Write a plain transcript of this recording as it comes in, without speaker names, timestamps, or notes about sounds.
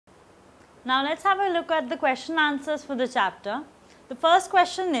Now let's have a look at the question answers for the chapter. The first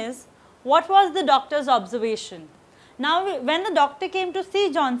question is, what was the doctor's observation? Now when the doctor came to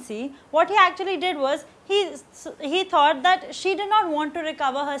see Jhansi, what he actually did was, he thought that she did not want to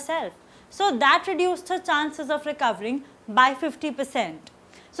recover herself. So that reduced her chances of recovering by 50%.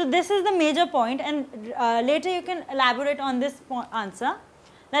 So this is the major point, and later you can elaborate on this answer.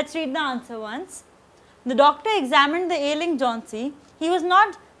 Let's read the answer once. The doctor examined the ailing Jhansi. He was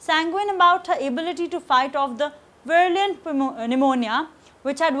not sanguine about her ability to fight off the virulent pneumonia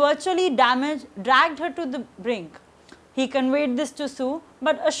which had virtually dragged her to the brink. He conveyed this to Sue,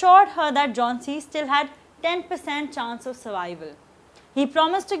 but assured her that Jhansi still had 10% chance of survival. He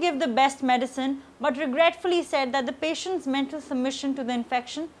promised to give the best medicine, but regretfully said that the patient's mental submission to the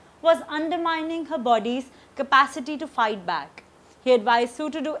infection was undermining her body's capacity to fight back. He advised Sue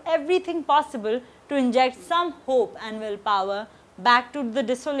to do everything possible to inject some hope and willpower back to the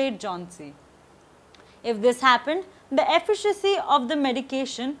desolate Jhansi. If this happened, the efficacy of the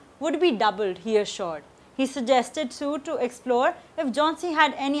medication would be doubled, he assured. He suggested Sue to explore if Jhansi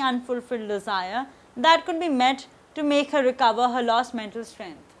had any unfulfilled desire that could be met to make her recover her lost mental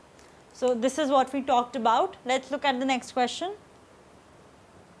strength. So this is what we talked about. Let's look at the next question.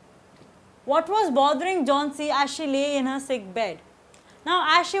 What was bothering Jhansi as she lay in her sick bed? Now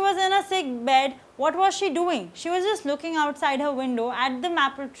as she was in her sick bed, what was she doing? She was just looking outside her window at the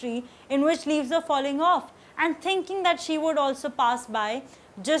maple tree in which leaves were falling off and thinking that she would also pass by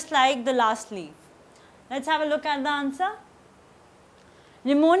just like the last leaf. Let's have a look at the answer.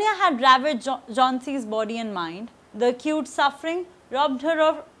 Pneumonia had ravaged Jhansi's body and mind. The acute suffering robbed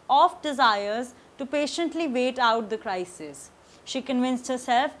her of desires to patiently wait out the crisis. She convinced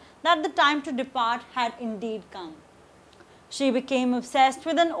herself that the time to depart had indeed come. She became obsessed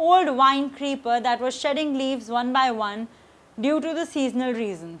with an old vine creeper that was shedding leaves one by one due to the seasonal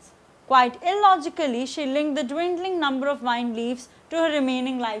reasons. Quite illogically, she linked the dwindling number of vine leaves to her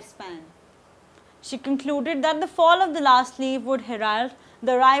remaining lifespan. She concluded that the fall of the last leaf would herald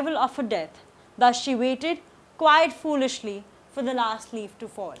the arrival of her death. Thus she waited quite foolishly for the last leaf to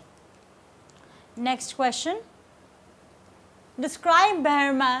fall. Next question. Describe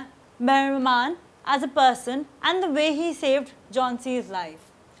Behman as a person and the way he saved Jhansi's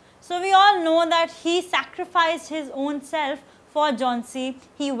life. So we all know that he sacrificed his own self for Jhansi.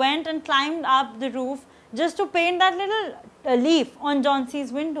 He went and climbed up the roof just to paint that little leaf on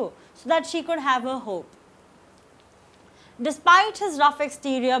Jhansi's window so that she could have her hope. Despite his rough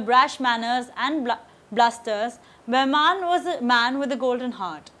exterior, brash manners and blusters, Behman was a man with a golden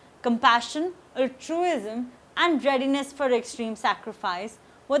heart. Compassion, altruism and readiness for extreme sacrifice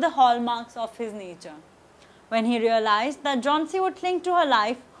were the hallmarks of his nature. When he realized that Jhansi would cling to her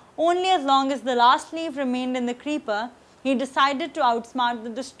life only as long as the last leaf remained in the creeper, he decided to outsmart the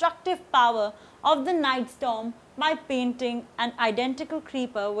destructive power of the night storm by painting an identical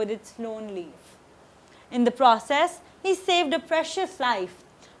creeper with its lone leaf. In the process, he saved a precious life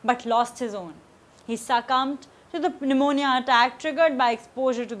but lost his own. He succumbed to the pneumonia attack triggered by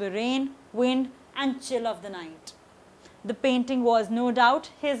exposure to the rain, wind and chill of the night. The painting was no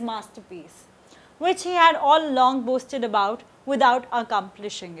doubt his masterpiece, which he had all along boasted about without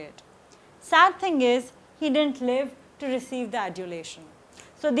accomplishing it. Sad thing is, he didn't live to receive the adulation.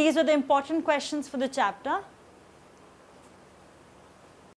 So these were the important questions for the chapter.